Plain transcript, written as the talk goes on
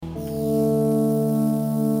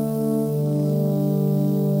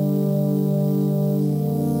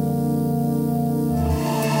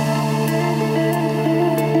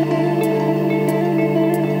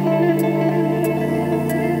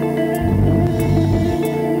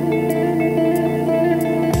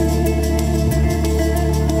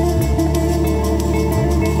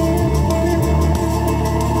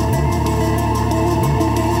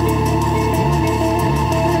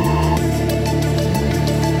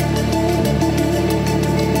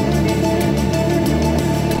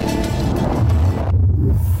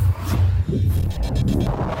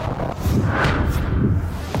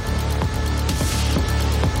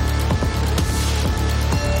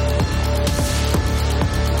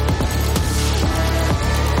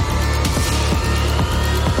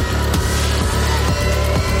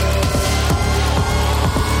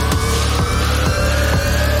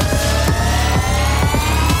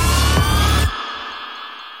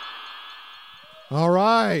All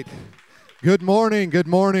right. Good morning. Good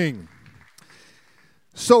morning.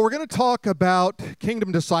 So we're going to talk about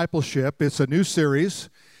kingdom discipleship. It's a new series,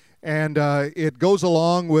 and it goes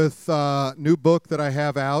along with a new book that I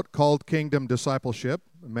have out called Kingdom Discipleship.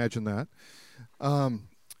 Imagine that.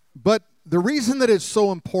 But the reason that it's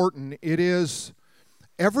so important, it is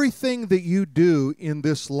everything that you do in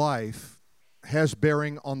this life has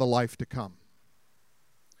bearing on the life to come.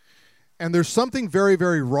 And there's something very,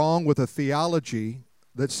 very wrong with a theology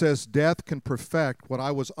that says death can perfect what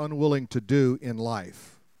I was unwilling to do in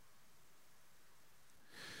life.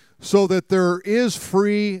 So that there is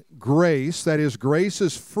free grace, that is, grace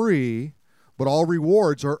is free, but all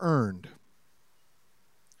rewards are earned.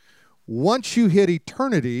 Once you hit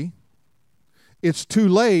eternity, it's too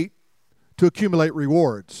late to accumulate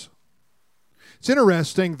rewards. It's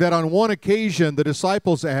interesting that on one occasion the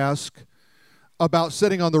disciples ask about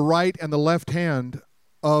sitting on the right and the left hand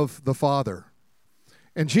of the Father.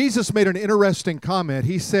 And Jesus made an interesting comment.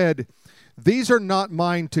 He said, "These are not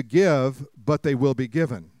mine to give, but they will be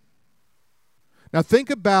given." Now think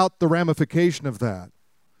about the ramification of that.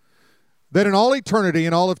 That in all eternity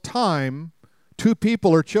and all of time, two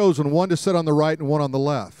people are chosen, one to sit on the right and one on the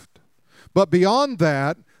left. But beyond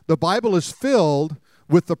that, the Bible is filled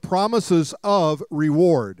with the promises of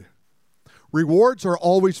reward. Rewards are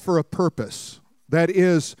always for a purpose. That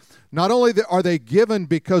is, not only are they given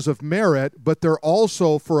because of merit, but they're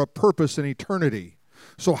also for a purpose in eternity.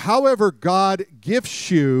 So however God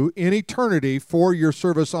gifts you in eternity for your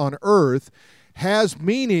service on earth has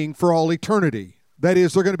meaning for all eternity. That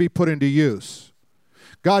is, they're going to be put into use.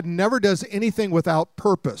 God never does anything without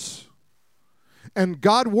purpose. And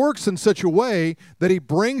God works in such a way that He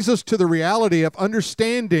brings us to the reality of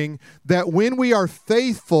understanding that when we are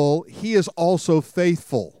faithful, He is also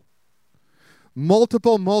faithful.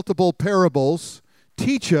 Multiple parables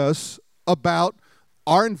teach us about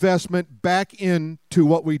our investment back into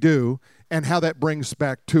what we do and how that brings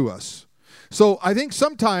back to us. So I think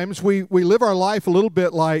sometimes we live our life a little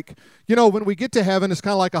bit like, when we get to heaven, it's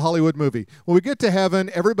kind of like a Hollywood movie. When we get to heaven,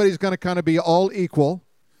 everybody's going to kind of be all equal,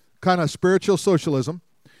 kind of spiritual socialism.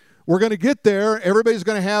 We're going to get there, everybody's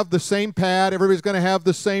going to have the same pad, everybody's going to have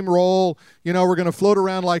the same role. We're going to float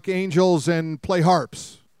around like angels and play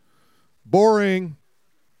harps. Boring.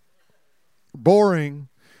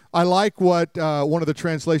 I like what one of the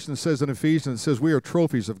translations says in Ephesians. It says, we are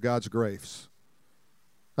trophies of God's grace.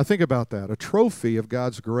 Now think about that, a trophy of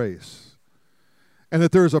God's grace. And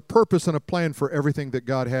that there is a purpose and a plan for everything that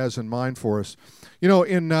God has in mind for us.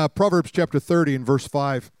 In Proverbs chapter 30 and verse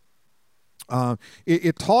 5,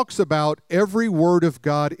 it talks about every word of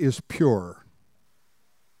God is pure.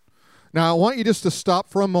 Now, I want you just to stop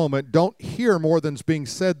for a moment. Don't hear more than's being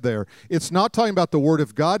said there. It's not talking about the Word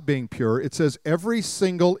of God being pure. It says every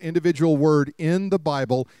single individual word in the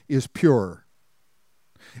Bible is pure.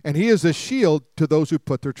 And He is a shield to those who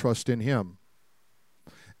put their trust in Him.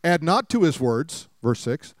 Add not to His words, verse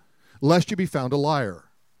 6, lest you be found a liar.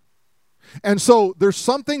 And so there's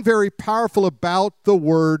something very powerful about the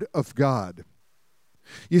Word of God.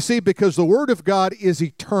 You see, because the Word of God is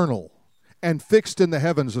eternal and fixed in the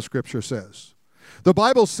heavens, the Scripture says. The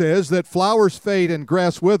Bible says that flowers fade and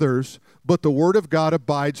grass withers, but the Word of God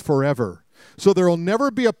abides forever. So there will never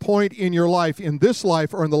be a point in your life, in this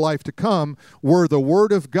life or in the life to come, where the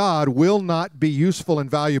Word of God will not be useful and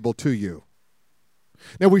valuable to you.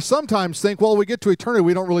 Now, we sometimes think, well, we get to eternity,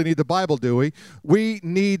 we don't really need the Bible, do we? We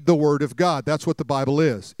need the Word of God. That's what the Bible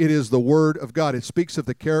is. It is the Word of God. It speaks of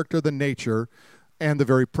the character, the nature, and the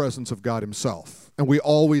very presence of God Himself. And we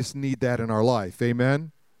always need that in our life.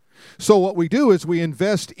 Amen? So what we do is we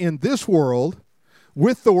invest in this world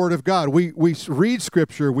with the Word of God. We read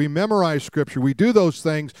Scripture, we memorize Scripture, we do those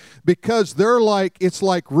things because it's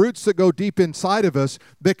like roots that go deep inside of us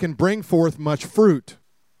that can bring forth much fruit.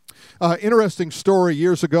 Interesting story.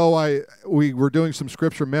 Years ago, we were doing some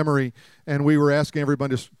Scripture memory, and we were asking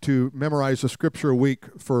everybody to memorize a Scripture a week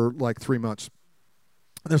for like 3 months.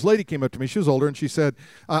 And this lady came up to me. She was older, and she said,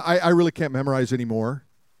 I really can't memorize anymore.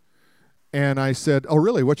 And I said, oh,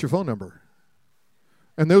 really? What's your phone number?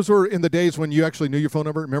 And those were in the days when you actually knew your phone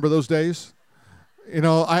number. Remember those days?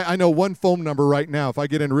 I know one phone number right now. If I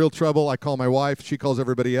get in real trouble, I call my wife. She calls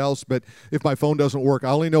everybody else. But if my phone doesn't work,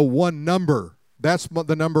 I only know one number. That's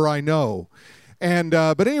the number I know. And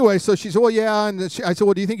but anyway, so she said, well, yeah. And I said,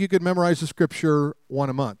 well, do you think you could memorize the Scripture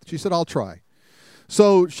one a month? She said, I'll try.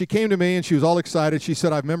 So she came to me and she was all excited. She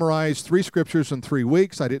said, I've memorized 3 scriptures in 3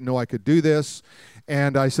 weeks. I didn't know I could do this.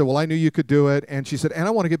 And I said, well, I knew you could do it. And she said, and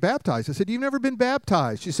I want to get baptized. I said, you've never been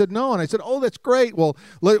baptized? She said, no. And I said, oh, that's great. Well,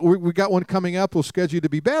 we got one coming up. We'll schedule you to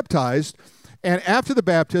be baptized. And after the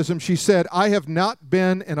baptism, she said, I have not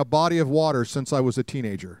been in a body of water since I was a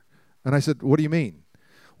teenager. And I said, what do you mean?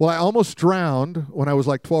 Well, I almost drowned when I was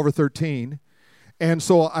like 12 or 13. And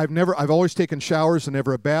so I've always taken showers and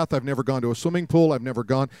never a bath. I've never gone to a swimming pool. I've never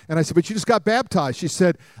gone. And I said, but you just got baptized. She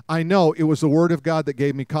said, I know. It was the Word of God that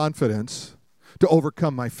gave me confidence to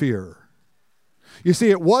overcome my fear. You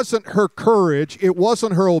see, it wasn't her courage. It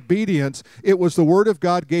wasn't her obedience. It was the Word of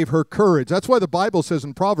God gave her courage. That's why the Bible says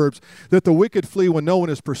in Proverbs that the wicked flee when no one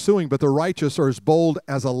is pursuing, but the righteous are as bold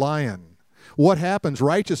as a lion. What happens?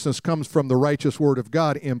 Righteousness comes from the righteous Word of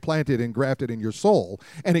God implanted and grafted in your soul,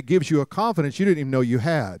 and it gives you a confidence you didn't even know you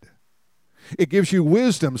had. It gives you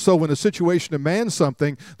wisdom, so when a situation demands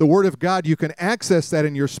something, the Word of God, you can access that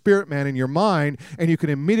in your spirit, man, in your mind, and you can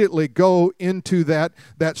immediately go into that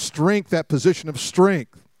strength, that position of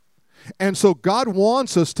strength. And so God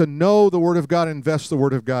wants us to know the Word of God and invest the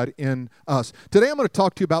Word of God in us. Today I'm going to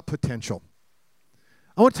talk to you about potential.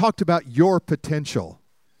 I want to talk about your potential.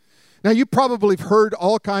 Now, you probably have heard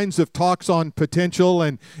all kinds of talks on potential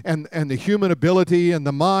and the human ability and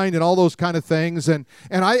the mind and all those kind of things. And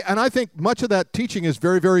I think much of that teaching is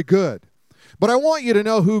very, very good. But I want you to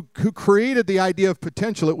know who created the idea of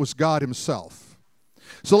potential. It was God himself.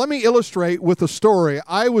 So let me illustrate with a story.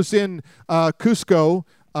 I was in Cusco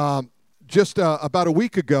just about a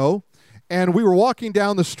week ago. And we were walking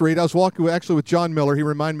down the street. I was walking actually with John Miller. He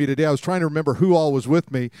reminded me today. I was trying to remember who all was with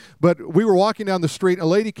me. But we were walking down the street. A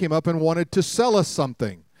lady came up and wanted to sell us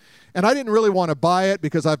something. And I didn't really want to buy it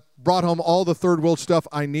because I've brought home all the third world stuff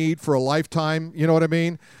I need for a lifetime. You know what I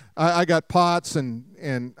mean? I got pots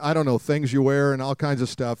and I don't know, things you wear and all kinds of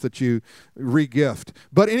stuff that you re-gift.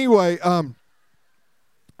 But anyway,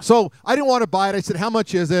 so I didn't want to buy it. I said, how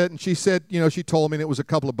much is it? And she said, she told me, and it was a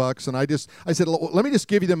couple of bucks. And I said, let me just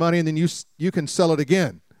give you the money, and then you can sell it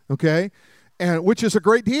again, okay? And which is a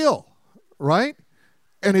great deal, right?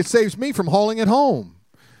 And it saves me from hauling it home.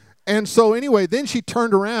 And so anyway, then she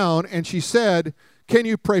turned around and she said, can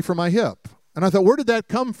you pray for my hip? And I thought, where did that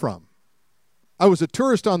come from? I was a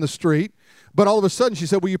tourist on the street. But all of a sudden, she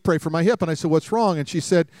said, will you pray for my hip? And I said, what's wrong? And she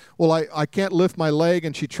said, well, I can't lift my leg.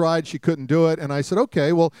 And she tried. She couldn't do it. And I said,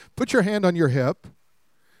 okay, well, put your hand on your hip.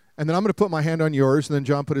 And then I'm going to put my hand on yours. And then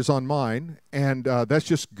John put his on mine. And that's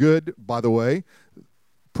just good, by the way,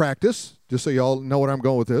 practice, just so you all know where I'm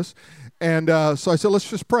going with this. And so I said, let's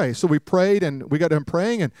just pray. So we prayed, and we got done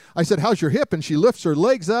praying. And I said, how's your hip? And she lifts her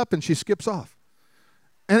legs up, and she skips off.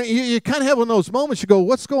 And you kind of have one of those moments. You go,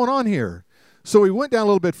 what's going on here? So we went down a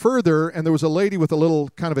little bit further, and there was a lady with a little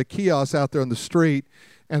kind of a kiosk out there on the street,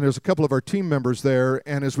 and there's a couple of our team members there.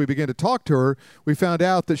 And as we began to talk to her, we found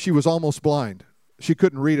out that she was almost blind. She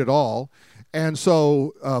couldn't read at all. And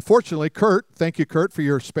so, fortunately, Kurt, thank you, Kurt, for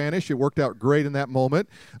your Spanish. It worked out great in that moment.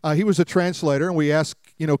 He was a translator, and we asked,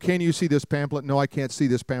 can you see this pamphlet? No, I can't see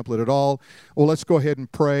this pamphlet at all. Well, let's go ahead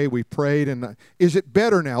and pray. We prayed, and is it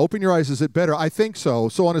better now? Open your eyes. Is it better? I think so.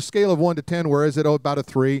 So on a scale of 1 to 10, where is it? Oh, about a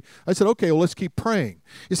 3. I said, okay, well, let's keep praying.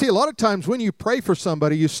 You see, a lot of times when you pray for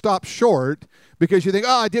somebody, you stop short because you think,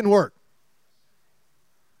 oh, it didn't work.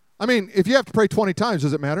 I mean, if you have to pray 20 times,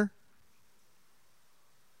 does it matter?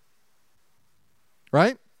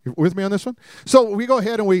 Right? You with me on this one? So we go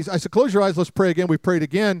ahead and I said, close your eyes, let's pray again. We prayed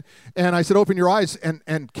again. And I said, open your eyes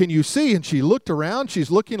and can you see? And she looked around. She's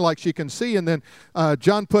looking like she can see. And then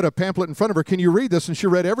John put a pamphlet in front of her. Can you read this? And she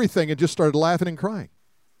read everything and just started laughing and crying.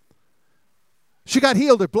 She got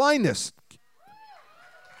healed of blindness.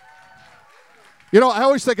 I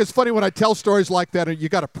always think it's funny when I tell stories like that and you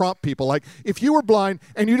got to prompt people. Like, if you were blind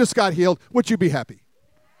and you just got healed, would you be happy?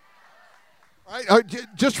 Right?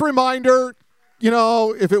 Just a reminder,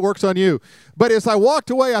 if it works on you. But as I walked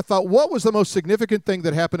away, I thought, what was the most significant thing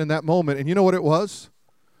that happened in that moment? And you know what it was?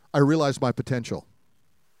 I realized my potential.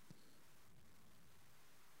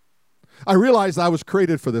 I realized I was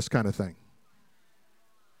created for this kind of thing.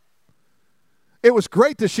 It was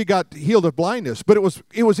great that she got healed of blindness, but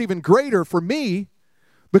it was even greater for me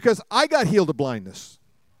because I got healed of blindness.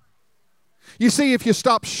 You see, if you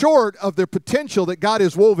stop short of the potential that God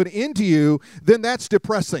has woven into you, then that's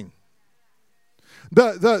depressing.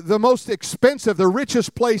 The most expensive, the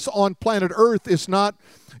richest place on planet Earth is not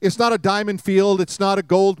a diamond field, it's not a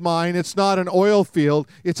gold mine, it's not an oil field,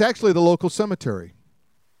 it's actually the local cemetery.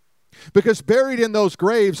 Because buried in those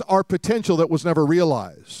graves are potential that was never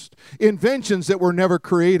realized, inventions that were never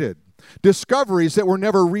created, discoveries that were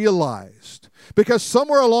never realized. Because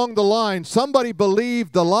somewhere along the line, somebody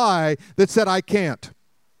believed the lie that said, I can't.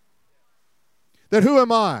 That who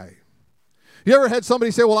am I? You ever had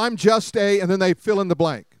somebody say, well, I'm just a, and then they fill in the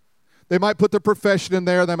blank. They might put their profession in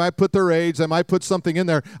there. They might put their age. They might put something in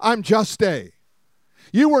there. I'm just a.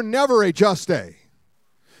 You were never a just A.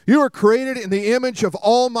 You were created in the image of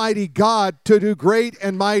Almighty God to do great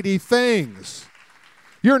and mighty things.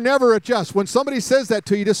 You're never a just. When somebody says that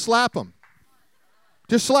to you, just slap them.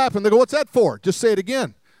 Just slap them. They go, what's that for? Just say it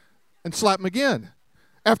again. And slap them again.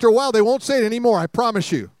 After a while, they won't say it anymore, I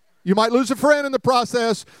promise you. You might lose a friend in the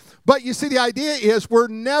process. But you see, the idea is we're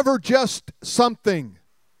never just something.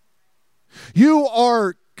 You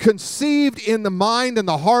are conceived in the mind and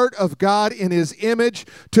the heart of God in His image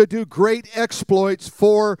to do great exploits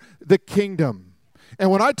for the kingdom.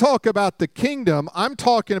 And when I talk about the kingdom, I'm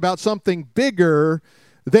talking about something bigger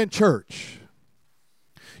than church.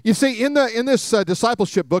 You see, in this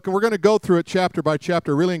discipleship book, and we're going to go through it chapter by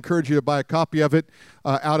chapter, I really encourage you to buy a copy of it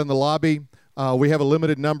out in the lobby. We have a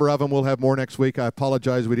limited number of them. We'll have more next week. I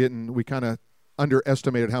apologize. We kind of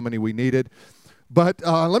underestimated how many we needed. But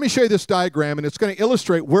let me show you this diagram, and it's going to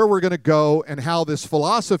illustrate where we're going to go and how this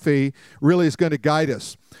philosophy really is going to guide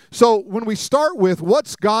us. So when we start with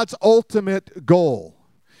what's God's ultimate goal,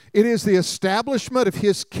 it is the establishment of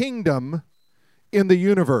His kingdom in the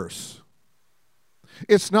universe.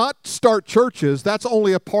 It's not start churches. That's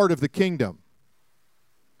only a part of the kingdom.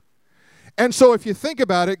 And so if you think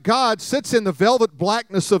about it, God sits in the velvet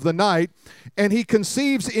blackness of the night, and He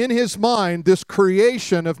conceives in His mind this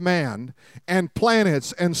creation of man and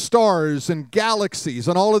planets and stars and galaxies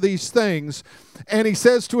and all of these things. And He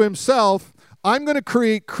says to Himself, I'm going to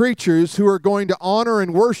create creatures who are going to honor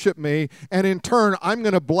and worship me, and in turn, I'm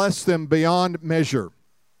going to bless them beyond measure.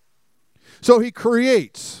 So He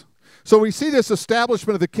creates. So we see this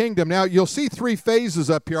establishment of the kingdom. Now, you'll see three phases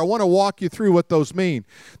up here. I want to walk you through what those mean.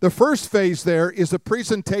 The first phase there is a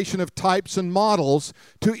presentation of types and models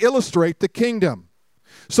to illustrate the kingdom.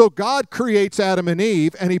 So God creates Adam and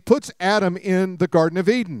Eve, and He puts Adam in the Garden of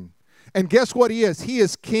Eden. And guess what he is? He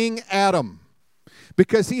is King Adam.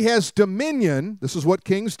 Because he has dominion, this is what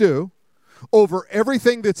kings do, over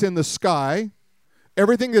everything that's in the sky,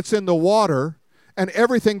 everything that's in the water, and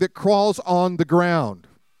everything that crawls on the ground.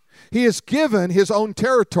 He is given his own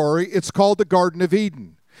territory. It's called the Garden of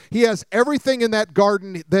Eden. He has everything in that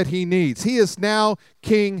garden that he needs. He is now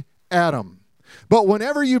King Adam. But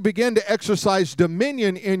whenever you begin to exercise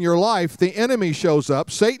dominion in your life, the enemy shows up,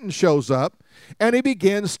 Satan shows up, and he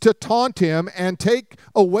begins to taunt him and take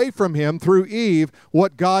away from him through Eve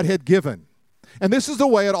what God had given. And this is the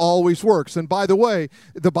way it always works. And by the way,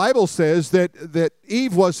 the Bible says that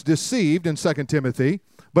Eve was deceived in 2 Timothy,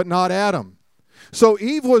 but not Adam. So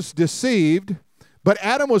Eve was deceived, but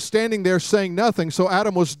Adam was standing there saying nothing, so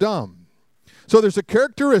Adam was dumb. So there's a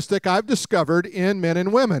characteristic I've discovered in men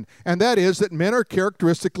and women, and that is that men are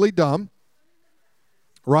characteristically dumb,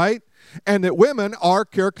 right? And that women are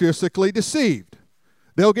characteristically deceived.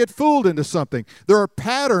 They'll get fooled into something. There are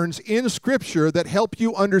patterns in Scripture that help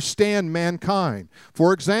you understand mankind.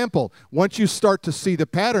 For example, once you start to see the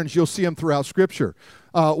patterns, you'll see them throughout Scripture.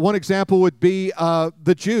 One example would be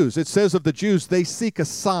the Jews. It says of the Jews, they seek a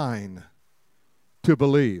sign to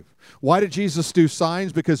believe. Why did Jesus do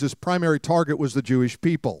signs? Because His primary target was the Jewish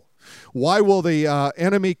people. Why will the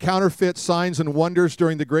enemy counterfeit signs and wonders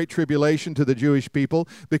during the Great Tribulation to the Jewish people?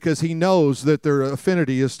 Because he knows that their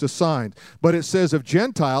affinity is to signs. But it says of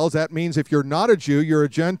Gentiles, that means if you're not a Jew, you're a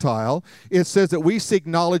Gentile. It says that we seek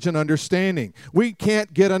knowledge and understanding. We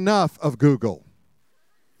can't get enough of Google,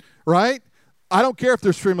 right? I don't care if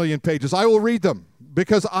there's 3 million pages. I will read them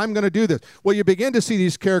because I'm going to do this. Well, you begin to see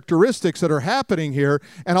these characteristics that are happening here,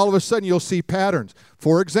 and all of a sudden you'll see patterns.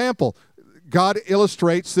 For example, God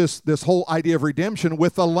illustrates this whole idea of redemption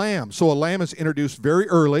with a lamb. So a lamb is introduced very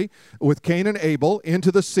early with Cain and Abel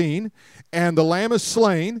into the scene, and the lamb is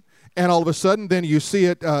slain, and all of a sudden then you see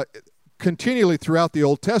it continually throughout the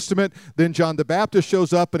Old Testament. Then John the Baptist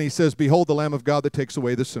shows up and he says, "Behold the Lamb of God that takes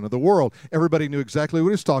away the sin of the world." Everybody knew exactly what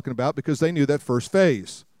he was talking about because they knew that first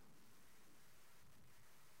phase.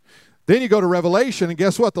 Then you go to Revelation, and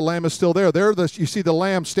guess what? The Lamb is still there. There, you see the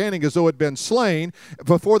Lamb standing as though it had been slain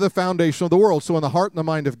before the foundation of the world. So in the heart and the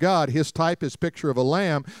mind of God, His type, His picture of a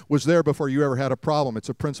lamb was there before you ever had a problem. It's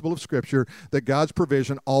a principle of Scripture that God's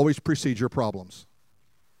provision always precedes your problems.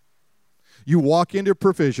 You walk into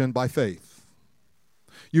provision by faith.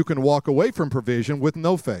 You can walk away from provision with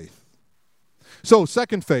no faith. So,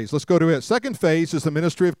 second phase, let's go to it. Second phase is the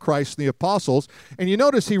ministry of Christ and the apostles. And you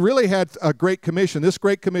notice He really had a Great Commission. This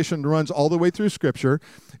Great Commission runs all the way through Scripture.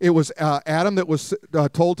 It was Adam that was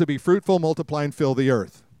told to be fruitful, multiply, and fill the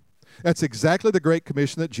earth. That's exactly the Great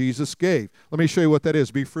Commission that Jesus gave. Let me show you what that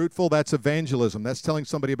is. Be fruitful, that's evangelism. That's telling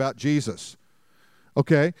somebody about Jesus.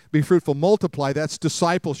 Okay, be fruitful, multiply. That's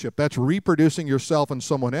discipleship. That's reproducing yourself and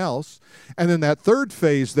someone else. And then that third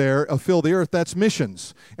phase there of fill the earth, that's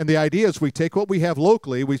missions. And the idea is we take what we have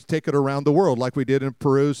locally, we take it around the world, like we did in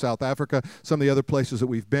Peru, South Africa, some of the other places that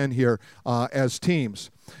we've been here as teams.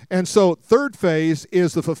 And so third phase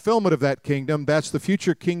is the fulfillment of that kingdom. That's the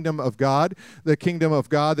future kingdom of God, the kingdom of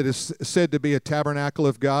God that is said to be a tabernacle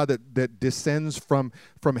of God that descends from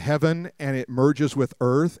heaven, and it merges with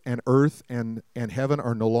earth and heaven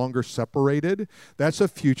are no longer separated. That's a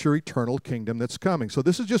future eternal kingdom that's coming. So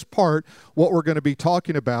this is just part what we're going to be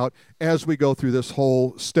talking about as we go through this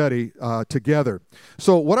whole study together.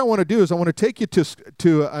 So what I want to do is I want to take you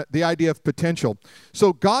to the idea of potential.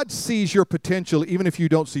 So God sees your potential even if you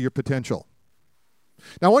don't see your potential.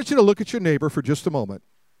 Now I want you to look at your neighbor for just a moment.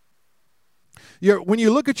 When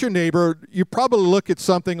you look at your neighbor, you probably look at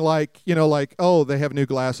something like, oh, they have new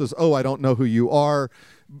glasses. Oh, I don't know who you are.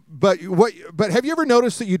 But have you ever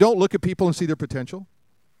noticed that you don't look at people and see their potential?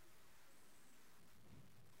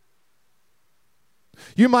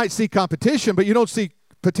 You might see competition, but you don't see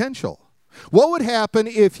potential. What would happen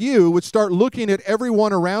if you would start looking at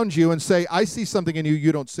everyone around you and say, I see something in you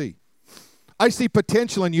you don't see. I see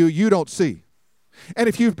potential in you you don't see. And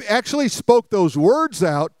if you actually spoke those words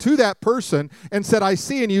out to that person and said, I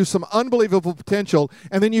see in you some unbelievable potential,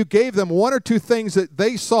 and then you gave them one or two things that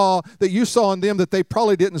they saw, that you saw in them that they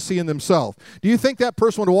probably didn't see in themselves, do you think that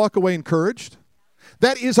person would walk away encouraged?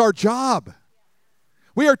 That is our job.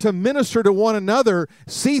 We are to minister to one another,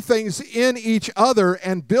 see things in each other,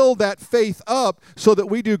 and build that faith up so that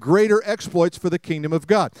we do greater exploits for the kingdom of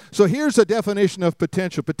God. So here's a definition of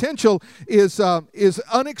potential. Potential is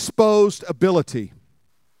unexposed ability.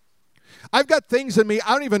 I've got things in me I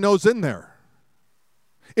don't even know is in there.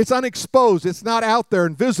 It's unexposed. It's not out there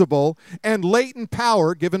and visible, and latent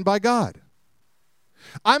power given by God.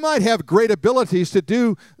 I might have great abilities to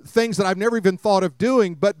do things that I've never even thought of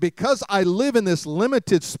doing, but because I live in this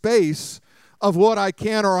limited space of what I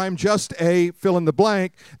can, or I'm just a fill in the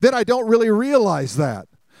blank, then I don't really realize that.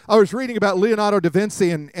 I was reading about Leonardo da Vinci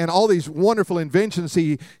and all these wonderful inventions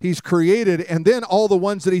he's created, and then all the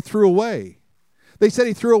ones that he threw away. They said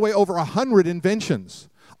he threw away over 100 inventions.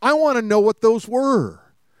 I want to know what those were.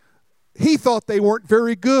 He thought they weren't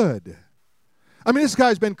very good. I mean, this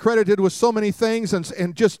guy's been credited with so many things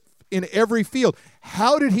and just in every field.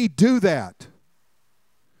 How did he do that?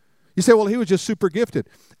 You say, well, he was just super gifted.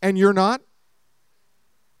 And you're not?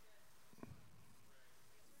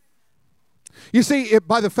 You see,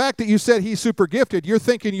 by the fact that you said he's super gifted, you're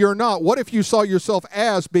thinking you're not. What if you saw yourself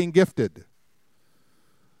as being gifted?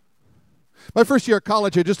 My first year at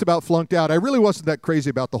college, I just about flunked out. I really wasn't that crazy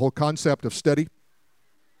about the whole concept of study.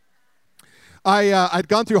 I'd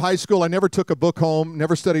gone through high school. I never took a book home,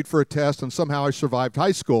 never studied for a test, and somehow I survived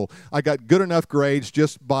high school. I got good enough grades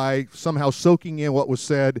just by somehow soaking in what was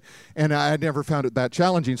said, and I never found it that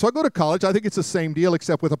challenging. So I go to college. I think it's the same deal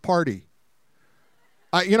except with a party.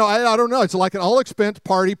 I don't know. It's like an all-expense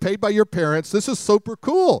party paid by your parents. This is super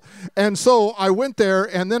cool. And so I went there,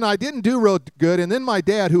 and then I didn't do real good. And then my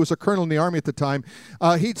dad, who was a colonel in the Army at the time,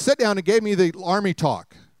 he'd sit down and gave me the Army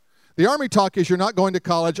talk. The Army talk is, you're not going to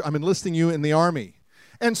college, I'm enlisting you in the Army.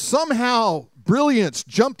 And somehow brilliance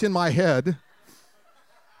jumped in my head,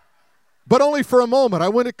 but only for a moment. I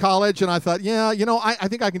went to college and I thought, I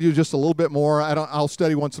think I can do just a little bit more. I'll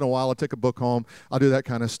study once in a while. I'll take a book home. I'll do that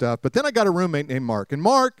kind of stuff. But then I got a roommate named Mark. And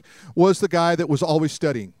Mark was the guy that was always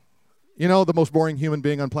studying. The most boring human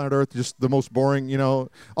being on planet Earth, just the most boring,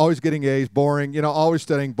 always getting A's, boring, always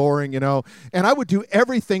studying, boring, And I would do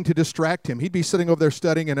everything to distract him. He'd be sitting over there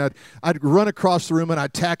studying, and I'd run across the room, and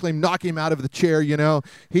I'd tackle him, knock him out of the chair,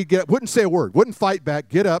 He'd get up, wouldn't say a word, wouldn't fight back,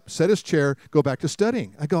 get up, set his chair, go back to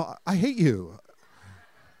studying. I go, I hate you.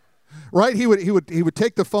 Right? He would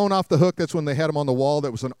take the phone off the hook. That's when they had him on the wall.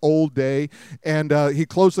 That was an old day. And he'd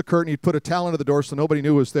close the curtain. He'd put a towel under the door so nobody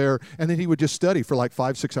knew it was there. And then he would just study for like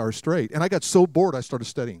 5-6 hours straight. And I got so bored, I started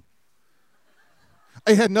studying.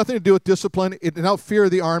 It had nothing to do with discipline, no fear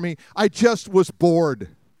of the Army. I just was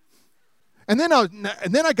bored. And then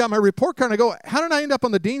I got my report card, and I go, how did I end up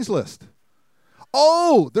on the dean's list?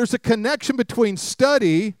 Oh, there's a connection between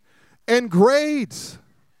study and grades.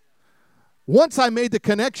 Once I made the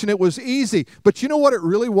connection, it was easy. But you know what it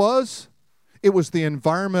really was? It was the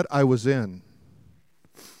environment I was in.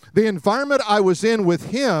 The environment I was in with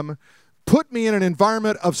him put me in an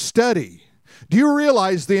environment of study. Do you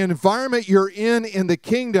realize the environment you're in the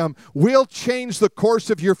kingdom will change the course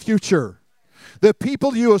of your future? The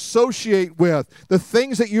people you associate with, the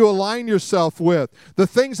things that you align yourself with, the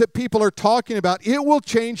things that people are talking about, it will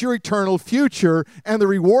change your eternal future and the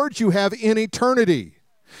rewards you have in eternity.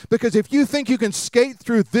 Because if you think you can skate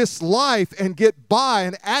through this life and get by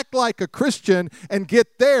and act like a Christian and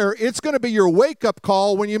get there, it's going to be your wake-up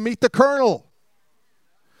call when you meet the Colonel.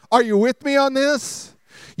 Are you with me on this?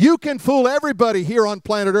 You can fool everybody here on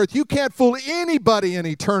planet Earth. You can't fool anybody in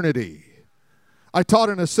eternity. I taught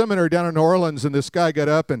in a seminary down in New Orleans, and this guy got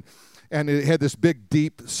up and it had this big,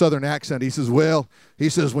 deep Southern accent. He says,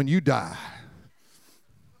 when you die,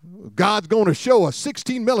 God's going to show a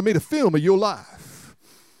 16-millimeter film of your life.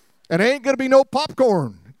 And there ain't going to be no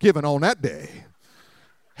popcorn given on that day.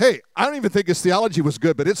 Hey, I don't even think his theology was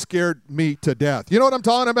good, but it scared me to death. You know what I'm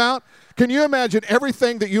talking about? Can you imagine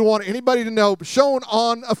everything that you want anybody to know shown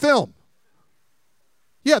on a film?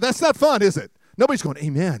 Yeah, that's not fun, is it? Nobody's going,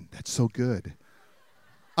 amen, that's so good.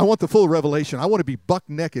 I want the full revelation. I want to be buck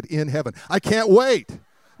naked in heaven. I can't wait.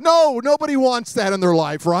 No, nobody wants that in their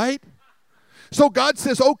life, right? So God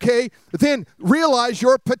says, okay, then realize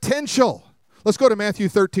your potential. Let's go to Matthew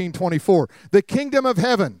 13:24. The kingdom of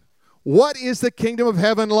heaven. What is the kingdom of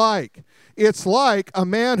heaven like? It's like a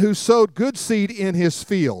man who sowed good seed in his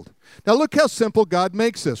field. Now look how simple God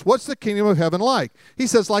makes this. What's the kingdom of heaven like? He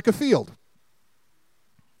says like a field.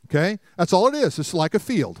 Okay? That's all it is. It's like a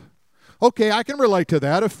field. Okay, I can relate to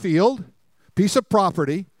that. A field, piece of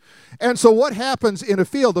property. And so what happens in a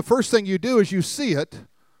field, the first thing you do is you see it.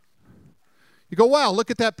 You go, wow, look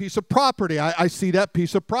at that piece of property. I see that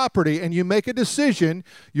piece of property. And you make a decision.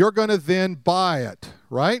 You're going to then buy it,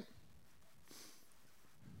 right?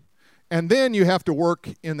 And then you have to work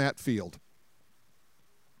in that field.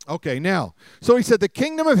 Okay, now, so he said the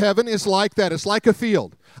kingdom of heaven is like that. It's like a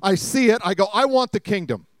field. I see it. I go, I want the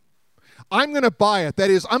kingdom. I'm going to buy it. That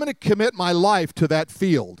is, I'm going to commit my life to that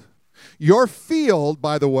field. Your field,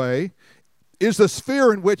 by the way, is the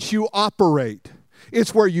sphere in which you operate.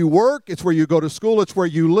 It's where you work. It's where you go to school. It's where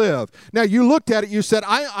you live. Now, you looked at it. You said,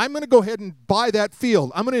 I'm going to go ahead and buy that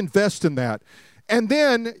field. I'm going to invest in that. And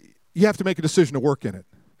then you have to make a decision to work in it.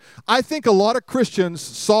 I think a lot of Christians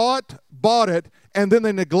saw it, bought it, and then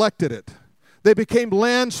they neglected it. They became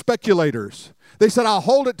land speculators. They said, I'll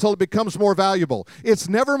hold it till it becomes more valuable. It's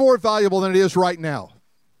never more valuable than it is right now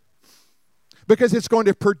because it's going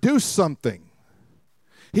to produce something.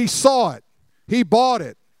 He saw it. He bought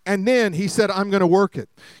it. And then he said, I'm going to work it.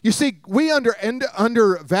 You see, we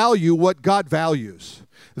undervalue what God values.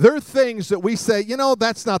 There are things that we say,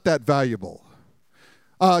 that's not that valuable.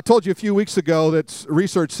 I told you a few weeks ago that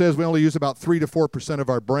research says we only use about 3 to 4% of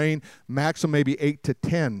our brain, maximum maybe 8 to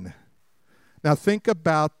 10. Now think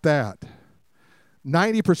about that.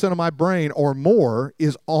 90% of my brain or more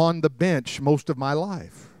is on the bench most of my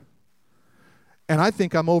life. And I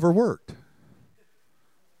think I'm overworked.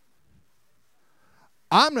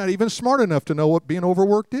 I'm not even smart enough to know what being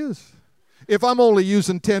overworked is. If I'm only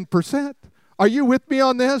using 10%. Are you with me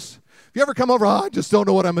on this? If you ever come over, I just don't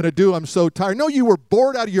know what I'm going to do. I'm so tired. No, you were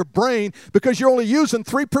bored out of your brain because you're only using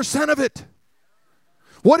 3% of it.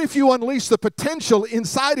 What if you unleash the potential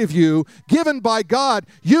inside of you given by God?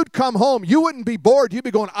 You'd come home. You wouldn't be bored. You'd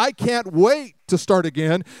be going, I can't wait to start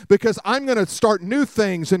again because I'm going to start new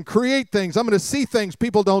things and create things. I'm going to see things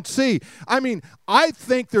people don't see. I mean, I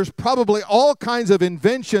think there's probably all kinds of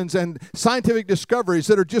inventions and scientific discoveries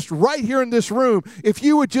that are just right here in this room. If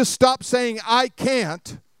you would just stop saying, I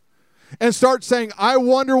can't, and start saying, I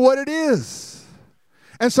wonder what it is,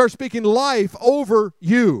 and start speaking life over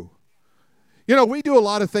you. We do a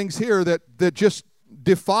lot of things here that just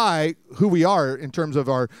defy who we are in terms of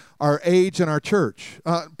our age and our church.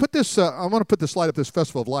 I want to put this slide up, this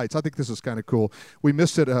Festival of Lights. I think this is kind of cool. We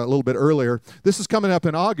missed it a little bit earlier. This is coming up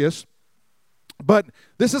in August, but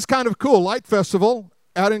this is kind of cool. Light Festival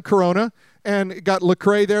out in Corona, and it got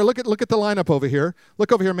Lecrae there. Look at the lineup over here.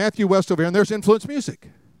 Look over here, Matthew West over here, and there's Influence Music.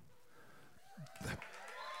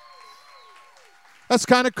 That's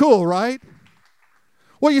kind of cool, right?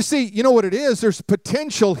 Well, you see, you know what it is? There's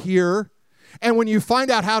potential here, and when you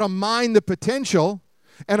find out how to mine the potential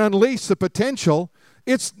and unleash the potential,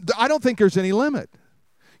 I don't think there's any limit.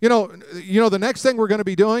 The next thing we're going to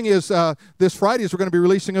be doing is this Friday is we're going to be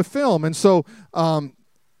releasing a film, and so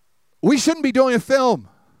we shouldn't be doing a film.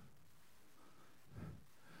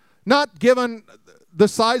 Not given the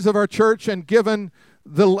size of our church and given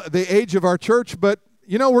the age of our church, but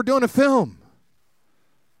we're doing a film.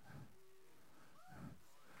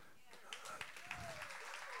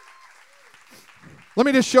 Let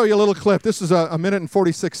me just show you a little clip. This is a minute and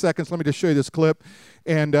 46 seconds. Let me just show you this clip.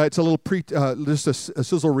 And it's a little just a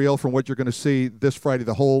sizzle reel from what you're going to see this Friday,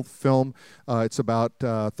 the whole film. It's about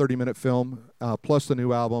a 30-minute film, plus the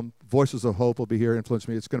new album. Voices of Hope will be here, Influence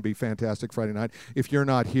Me. It's going to be fantastic Friday night. If you're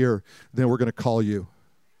not here, then we're going to call you.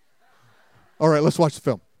 All right, let's watch the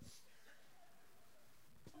film.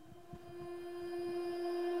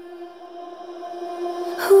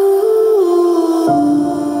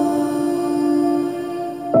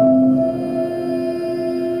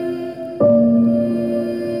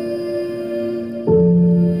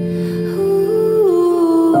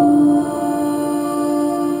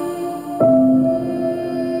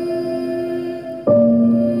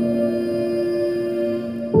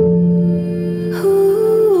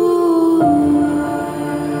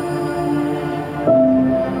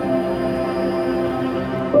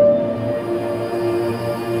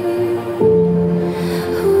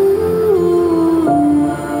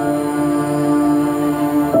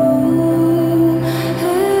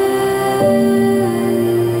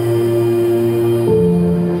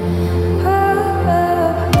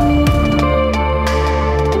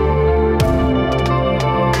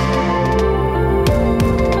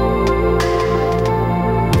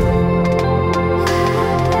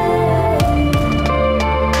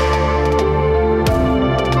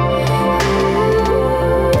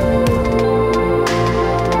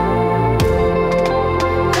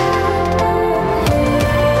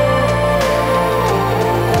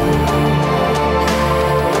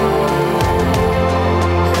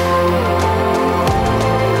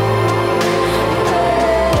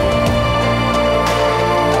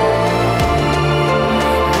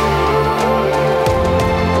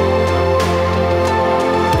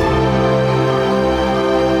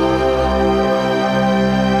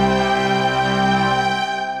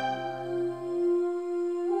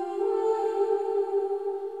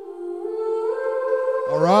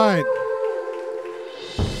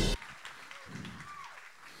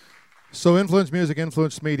 So influence music,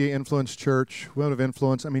 influence media, influence church, women of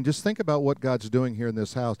influence. I mean, just think about what God's doing here in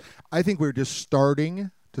this house. I think we're just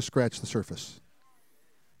starting to scratch the surface.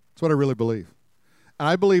 That's what I really believe. And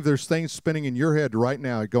I believe there's things spinning in your head right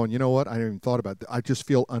now going, you know what? I haven't even thought about that. I just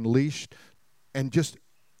feel unleashed. And just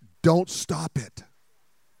don't stop it.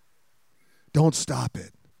 Don't stop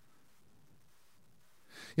it.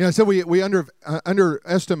 You know, so we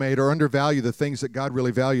underestimate or undervalue the things that God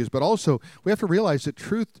really values, but also we have to realize that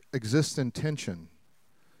truth exists in tension.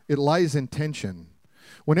 It lies in tension.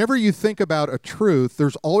 Whenever you think about a truth,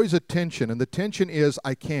 there's always a tension, and the tension is,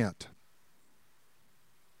 I can't.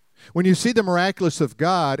 When you see the miraculous of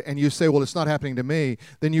God and you say, well, it's not happening to me,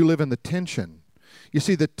 then you live in the tension. You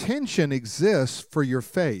see, the tension exists for your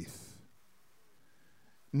faith.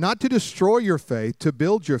 Not to destroy your faith, to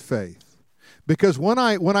build your faith. Because when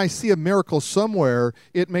I see a miracle somewhere,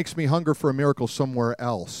 it makes me hunger for a miracle somewhere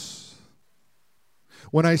else.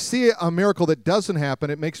 When I see a miracle that doesn't happen,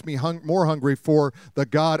 it makes me more hungry for the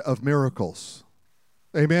God of miracles.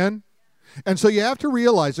 Amen? And so you have to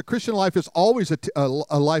realize that Christian life is always a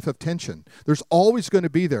life of tension. There's always going to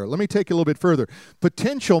be there. Let me take you a little bit further.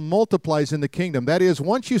 Potential multiplies in the kingdom. That is,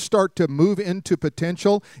 once you start to move into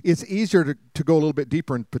potential, it's easier to go a little bit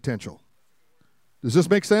deeper in potential. Does this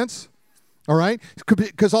make sense? All right?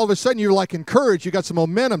 Because all of a sudden you're like encouraged. You got some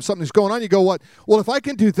momentum. Something's going on. You go, what? Well, if I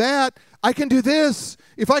can do that, I can do this.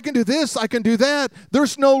 If I can do this, I can do that.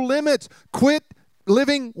 There's no limits. Quit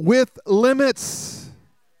living with limits.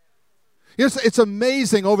 It's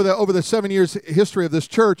amazing over the 7 years history of this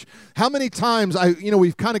church, how many times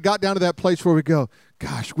we've kind of got down to that place where we go,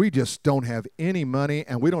 gosh, we just don't have any money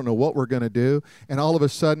and we don't know what we're going to do. And all of a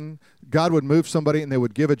sudden, God would move somebody and they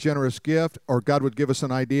would give a generous gift, or God would give us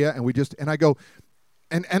an idea, and I go,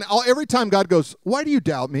 every time God goes, why do you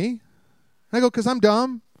doubt me? And I go, because I'm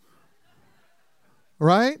dumb.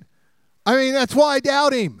 Right? I mean, that's why I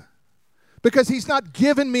doubt him. Because he's not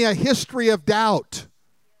given me a history of doubt.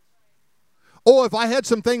 Oh, if I had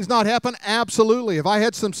some things not happen, absolutely. If I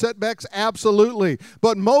had some setbacks, absolutely.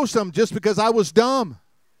 But most of them just because I was dumb.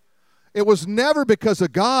 It was never because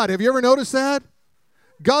of God. Have you ever noticed that?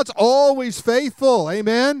 God's always faithful.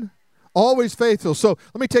 Amen? Always faithful. So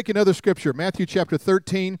let me take another scripture. Matthew chapter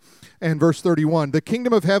 13 and verse 31. The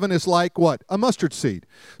kingdom of heaven is like what? A mustard seed.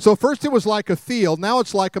 So first it was like a field. Now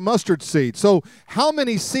it's like a mustard seed. So how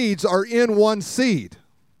many seeds are in one seed?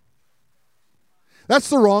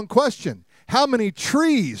 That's the wrong question. How many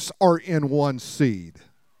trees are in one seed?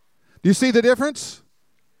 Do you see the difference?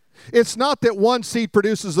 It's not that one seed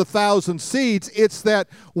produces 1,000 seeds. It's that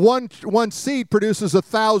one seed produces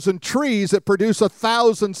 1,000 trees that produce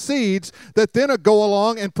 1,000 seeds that then go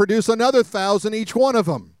along and produce another 1,000 each one of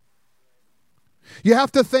them. You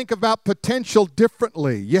have to think about potential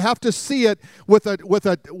differently. You have to see it with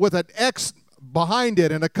an X behind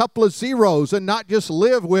it and a couple of zeros, and not just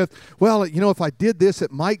live with, well, if I did this,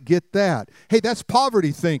 it might get that. Hey, that's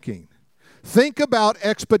poverty thinking. Think about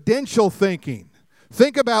exponential thinking.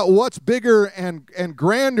 Think about what's bigger and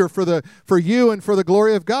grander for you and for the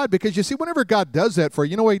glory of God. Because you see, whenever God does that for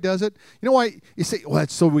you, you know why he does it? You know why? You say, well,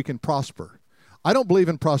 that's so we can prosper. I don't believe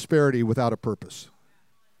in prosperity without a purpose.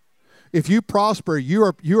 If you prosper, you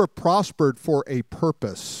are prospered for a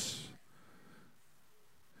purpose.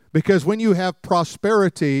 Because when you have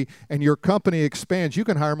prosperity and your company expands, you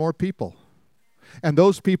can hire more people. And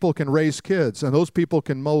those people can raise kids, and those people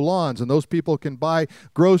can mow lawns, and those people can buy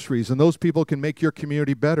groceries, and those people can make your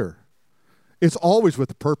community better. It's always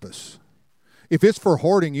with a purpose. If it's for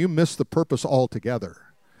hoarding, you miss the purpose altogether.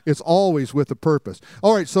 It's always with a purpose.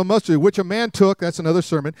 All right, so mustard, which a man took, that's another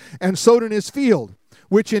sermon, and sowed in his field,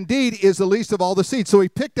 which indeed is the least of all the seeds. So he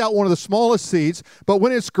picked out one of the smallest seeds, but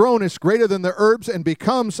when it's grown, it's greater than the herbs and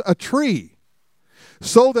becomes a tree,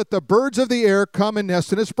 so that the birds of the air come and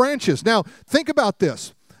nest in its branches. Now, think about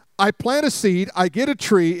this. I plant a seed, I get a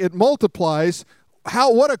tree, it multiplies.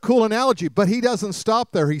 What a cool analogy. But he doesn't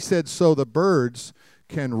stop there. He said, so the birds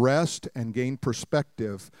can rest and gain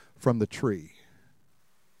perspective from the tree.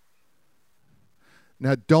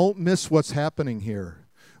 Now, don't miss what's happening here.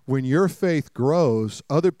 When your faith grows,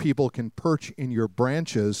 other people can perch in your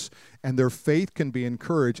branches, and their faith can be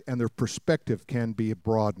encouraged, and their perspective can be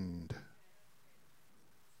broadened.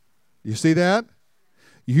 You see that?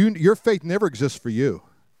 Your faith never exists for you.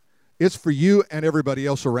 It's for you and everybody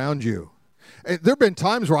else around you. And there have been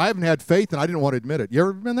times where I haven't had faith and I didn't want to admit it. You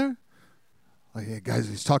ever been there? Like, hey, guys,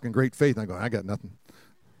 he's talking great faith. And I go, I got nothing.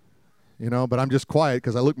 But I'm just quiet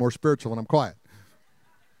because I look more spiritual when I'm quiet.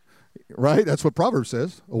 Right? That's what Proverbs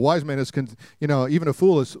says. A wise man is, even a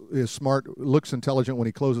fool is smart, looks intelligent when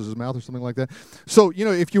he closes his mouth or something like that. So,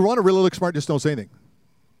 if you want to really look smart, just don't say anything.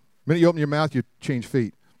 The minute you open your mouth, you change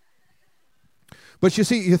feet. But you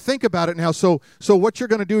see, you think about it now. So what you're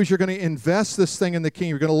going to do is you're going to invest this thing in the kingdom.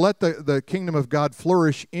 You're going to let the kingdom of God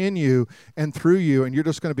flourish in you and through you, and you're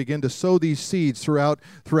just going to begin to sow these seeds throughout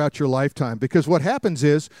your lifetime. Because what happens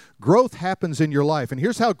is growth happens in your life. And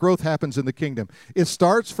here's how growth happens in the kingdom. It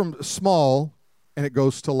starts from small, and it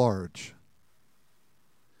goes to large.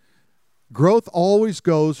 Growth always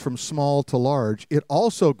goes from small to large. It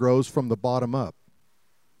also grows from the bottom up.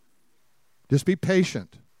 Just be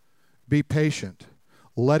patient. Be patient.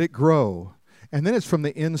 Let it grow. And then it's from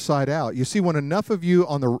the inside out. You see, when enough of you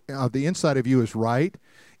on the inside of you is right,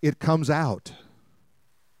 it comes out.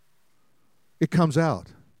 It comes out.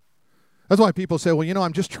 That's why people say, well,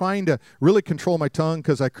 I'm just trying to really control my tongue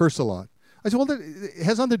because I curse a lot. I said, well, it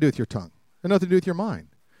has nothing to do with your tongue. It has nothing to do with your mind.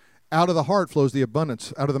 Out of the heart flows the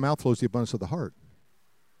abundance. Out of the mouth flows the abundance of the heart.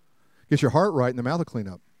 Get your heart right and the mouth will clean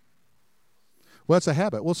up. Well, that's a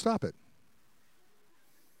habit. Well, stop it.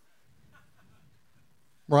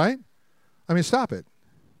 Right? I mean, stop it.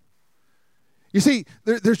 You see,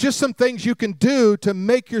 there's just some things you can do to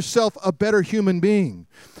make yourself a better human being.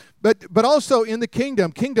 But also in the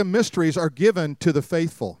kingdom mysteries are given to the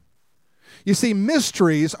faithful. You see,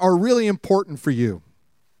 mysteries are really important for you.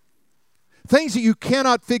 Things that you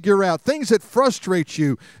cannot figure out, things that frustrate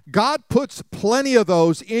you. God puts plenty of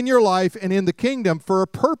those in your life and in the kingdom for a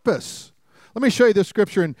purpose. Let me show you this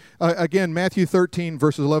scripture in, again, Matthew 13,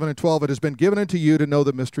 verses 11 and 12. It has been given unto you to know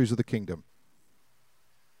the mysteries of the kingdom.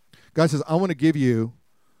 God says, I want to give you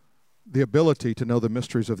the ability to know the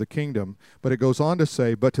mysteries of the kingdom. But it goes on to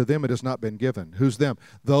say, but to them it has not been given. Who's them?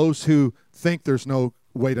 Those who think there's no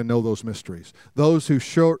way to know those mysteries. Those who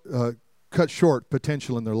cut short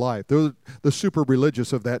potential in their life. They're the super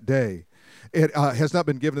religious of that day. It has not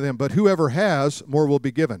been given to them, but whoever has, more will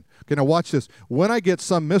be given. Okay, now watch this. When I get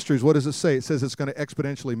some mysteries, what does it say? It says it's going to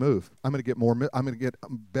exponentially move. I'm going to get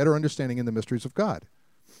better understanding in the mysteries of God.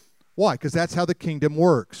 Why? Because that's how the kingdom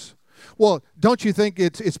works. Well, don't you think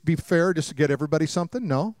it's be fair just to get everybody something?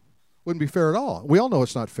 No, wouldn't be fair at all. We all know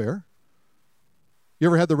it's not fair. You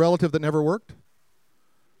ever had the relative that never worked?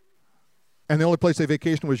 And the only place they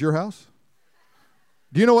vacationed was your house?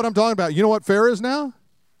 Do you know what I'm talking about? You know what fair is now?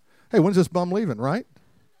 Hey, when's this bum leaving, right?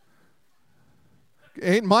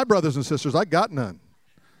 Ain't my brothers and sisters. I got none.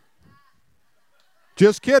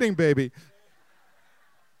 Just kidding, baby.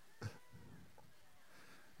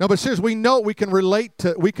 No, but seriously, we know we can relate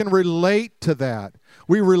to that.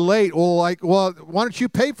 We relate. Well, why don't you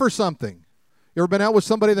pay for something? You ever been out with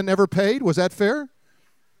somebody that never paid? Was that fair?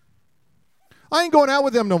 I ain't going out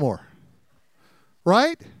with them no more.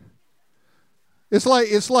 Right? It's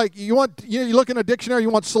like you look in a dictionary, you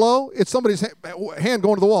want slow, it's somebody's hand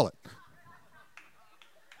going to the wallet.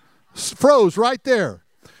 Froze right there.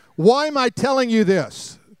 Why am I telling you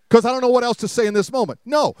this? Because I don't know what else to say in this moment.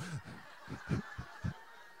 No.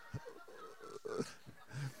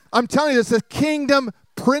 I'm telling you, it's a kingdom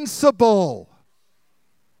principle.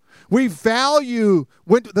 We value,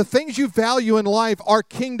 the things you value in life are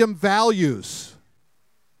kingdom values.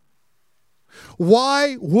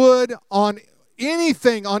 Why would on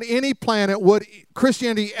anything on any planet would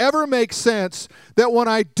Christianity ever make sense that when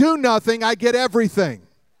I do nothing, I get everything?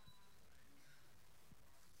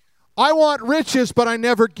 I want riches, but I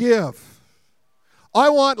never give. I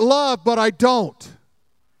want love, but I don't.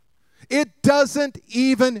 It doesn't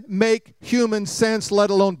even make human sense, let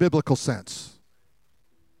alone biblical sense.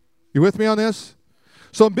 You with me on this?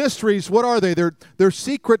 So mysteries, what are they? They're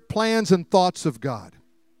secret plans and thoughts of God.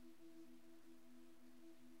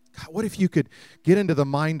 What if you could get into the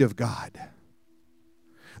mind of God?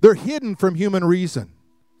 They're hidden from human reason.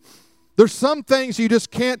 There's some things you just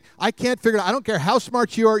I can't figure it out. I don't care how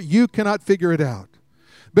smart you are, you cannot figure it out.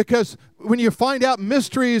 Because when you find out,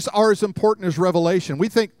 mysteries are as important as revelation.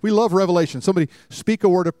 We love revelation. Somebody speak a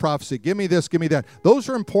word of prophecy. Give me this, give me that. Those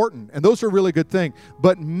are important, and those are a really good thing.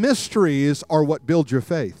 But mysteries are what build your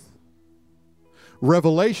faith.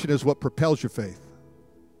 Revelation is what propels your faith.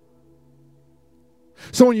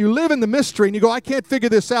 So when you live in the mystery and you go, I can't figure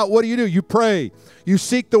this out, what do? You pray. You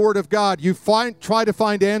seek the Word of God. You try to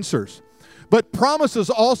find answers. But promises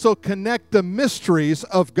also connect the mysteries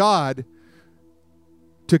of God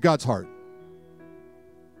to God's heart.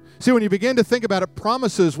 See, when you begin to think about it,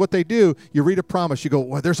 promises, what they do, you read a promise, you go,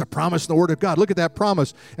 well, there's a promise in the Word of God. Look at that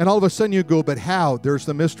promise. And all of a sudden you go, but how? There's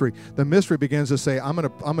the mystery. The mystery begins to say, I'm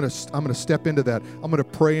gonna step into that. I'm gonna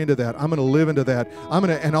pray into that. I'm gonna live into that.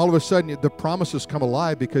 And all of a sudden the promises come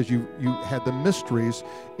alive because you had the mysteries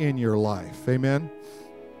in your life. Amen.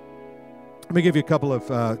 Let me give you a couple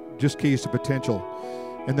of just keys to potential.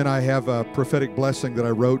 And then I have a prophetic blessing that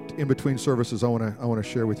I wrote in between services I want to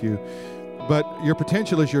share with you. But your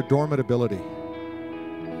potential is your dormant ability.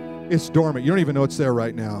 It's dormant. You don't even know it's there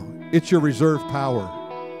right now. It's your reserve power.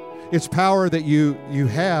 It's power that you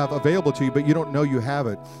have available to you, but you don't know you have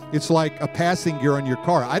it. It's like a passing gear on your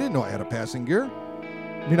car. I didn't know I had a passing gear.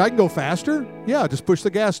 I mean, I can go faster. Yeah, just push the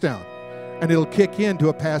gas down, and it'll kick into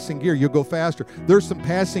a passing gear. You'll go faster. There's some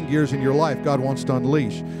passing gears in your life God wants to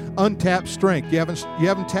unleash. Untapped strength. You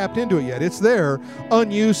haven't tapped into it yet. It's there.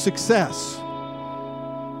 Unused success.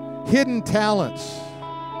 Hidden talents.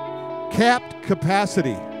 Capped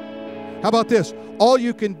capacity. How about this? All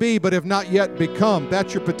you can be but have not yet become,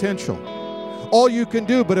 that's your potential. All you can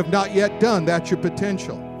do but have not yet done, that's your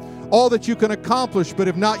potential. All that you can accomplish but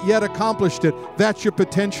have not yet accomplished it, that's your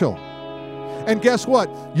potential. And guess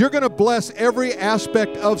what? You're going to bless every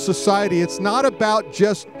aspect of society. It's not about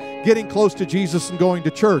just getting close to Jesus and going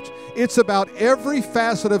to church. It's about every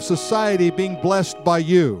facet of society being blessed by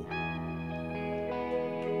you.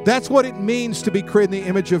 That's what it means to be created in the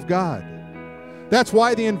image of God. That's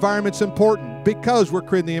why the environment's important, because we're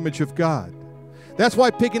created in the image of God. That's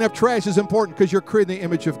why picking up trash is important, because you're created in the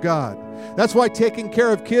image of God. That's why taking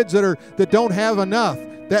care of kids that don't have enough,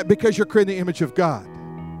 because you're created in the image of God.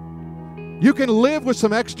 You can live with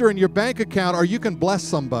some extra in your bank account, or you can bless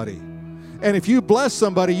somebody. And if you bless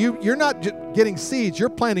somebody, you're not just getting seeds, you're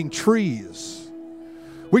planting trees.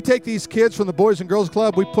 We take these kids from the Boys and Girls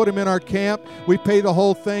Club, we put them in our camp, we pay the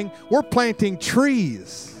whole thing. We're planting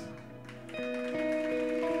trees.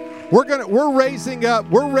 We're raising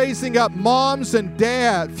up moms and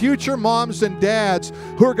dads, future moms and dads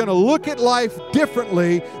who are going to look at life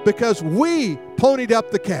differently because we ponied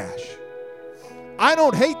up the cash. I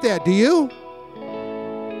don't hate that, do you?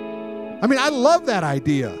 I mean, I love that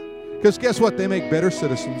idea because guess what? They make better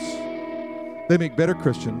citizens. They make better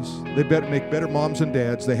Christians. They make better moms and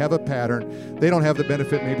dads. They have a pattern. They don't have the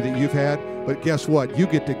benefit maybe that you've had, but guess what? You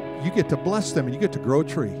get to bless them and you get to grow a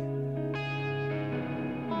tree.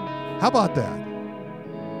 How about that?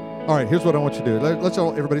 All right, here's what I want you to do. Let's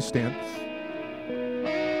all, everybody stand.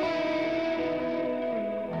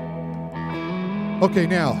 Okay,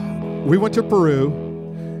 now, we went to Peru,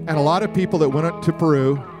 and a lot of people that went to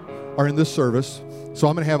Peru are in this service. So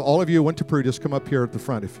I'm going to have all of you who went to Peru just come up here at the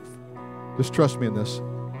front. Just trust me in this.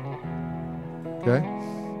 Okay?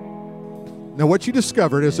 Now, what you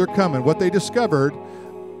discovered as they're coming, what they discovered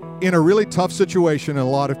in a really tough situation in a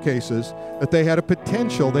lot of cases, that they had a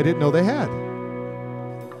potential they didn't know they had.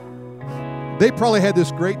 They probably had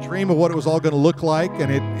this great dream of what it was all going to look like,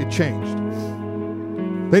 and it changed.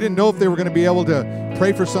 They didn't know if they were going to be able to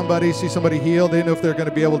pray for somebody, see somebody healed. They didn't know if they were going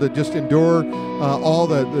to be able to just endure all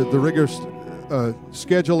the rigorous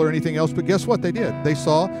schedule or anything else. But guess what they did? They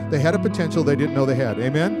saw they had a potential they didn't know they had.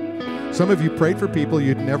 Amen? Some of you prayed for people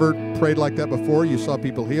you'd never prayed like that before. You saw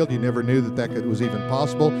people healed. You never knew that was even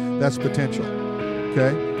possible. That's potential.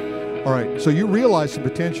 Okay? All right. So you realize some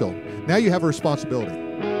potential. Now you have a responsibility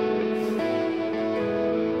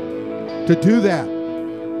to do that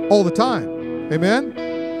all the time.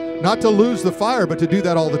 Amen? Not to lose the fire, but to do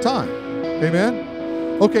that all the time.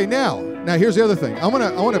 Amen? Okay, now here's the other thing. I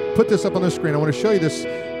want to put this up on the screen. I want to show you this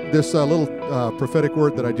little prophetic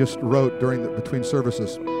word that I just wrote between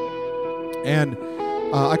services. And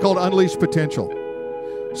I call it Unleash Potential.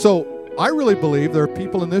 So I really believe there are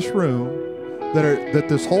people in this room that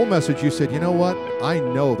this whole message, you said, you know what? I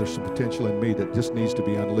know there's some potential in me that just needs to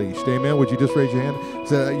be unleashed. Amen? Would you just raise your hand?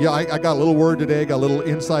 Say, yeah, I got a little word today, got a little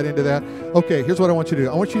insight into that. Okay, here's what I want you to do.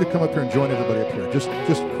 I want you to come up here and join everybody up here.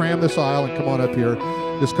 Just cram this aisle and come on up here.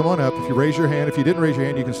 Just come on up. If you raise your hand, if you didn't raise your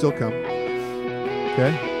hand, you can still come.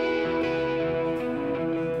 Okay?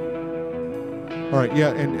 All right, yeah,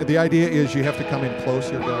 and the idea is you have to come in close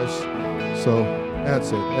here, guys. So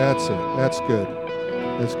that's it. That's good.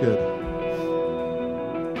 That's good.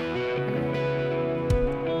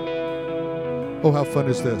 Oh, how fun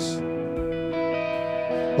is this?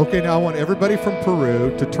 Okay, now I want everybody from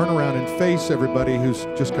Peru to turn around and face everybody who's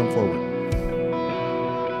just come forward.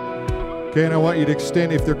 Okay, and I want you to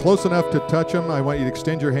extend, if they're close enough to touch them, I want you to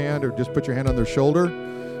extend your hand or just put your hand on their shoulder.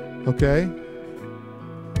 Okay?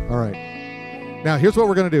 All right. Now, here's what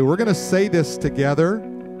we're going to do. We're going to say this together.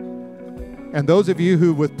 And those of you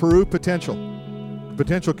who, with Peru potential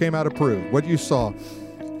came out of Peru, what you saw,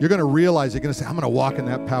 you're going to realize, you're going to say, I'm going to walk in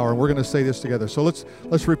that power. And we're going to say this together. So let's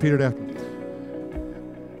repeat it after.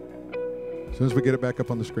 As soon as we get it back up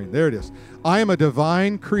on the screen. There it is. I am a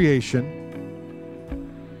divine creation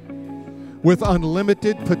with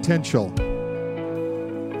unlimited potential.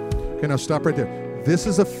 Okay, now stop right there. This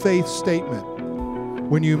is a faith statement.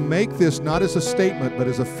 When you make this not as a statement, but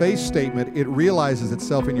as a faith statement, it realizes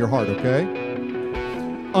itself in your heart, okay?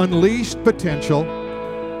 Unleashed potential.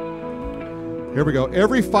 Here we go.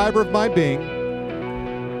 Every fiber of my being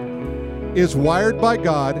is wired by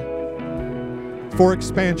God for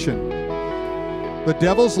expansion. The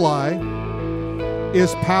devil's lie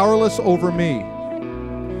is powerless over me.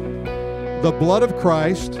 The blood of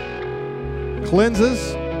Christ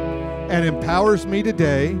cleanses and empowers me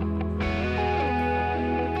today.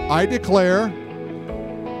 I declare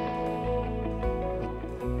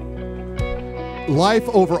life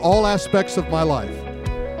over all aspects of my life.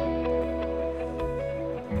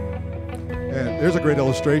 And there's a great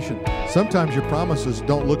illustration. Sometimes your promises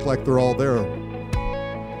don't look like they're all there.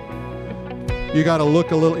 You got to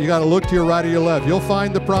look a little, you got to look to your right or your left. You'll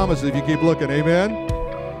find the promises if you keep looking. Amen?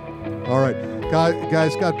 All right.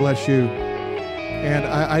 Guys, God bless you. And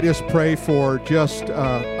I just pray for just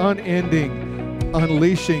unending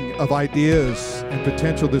unleashing of ideas and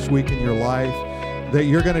potential this week in your life, that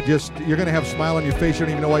you're going to have a smile on your face. You don't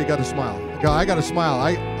even know why you got to smile. I got to smile.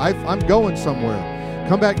 I'm going somewhere.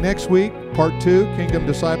 Come back next week, part 2, Kingdom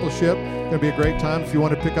Discipleship. It's going to be a great time. If you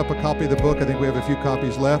want to pick up a copy of the book, I think we have a few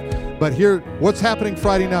copies left. But here, what's happening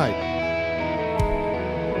Friday night?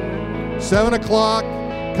 7 o'clock,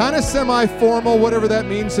 kind of semi-formal, whatever that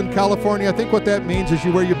means in California. I think what that means is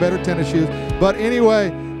you wear your better tennis shoes. But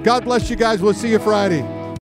anyway, God bless you guys. We'll see you Friday.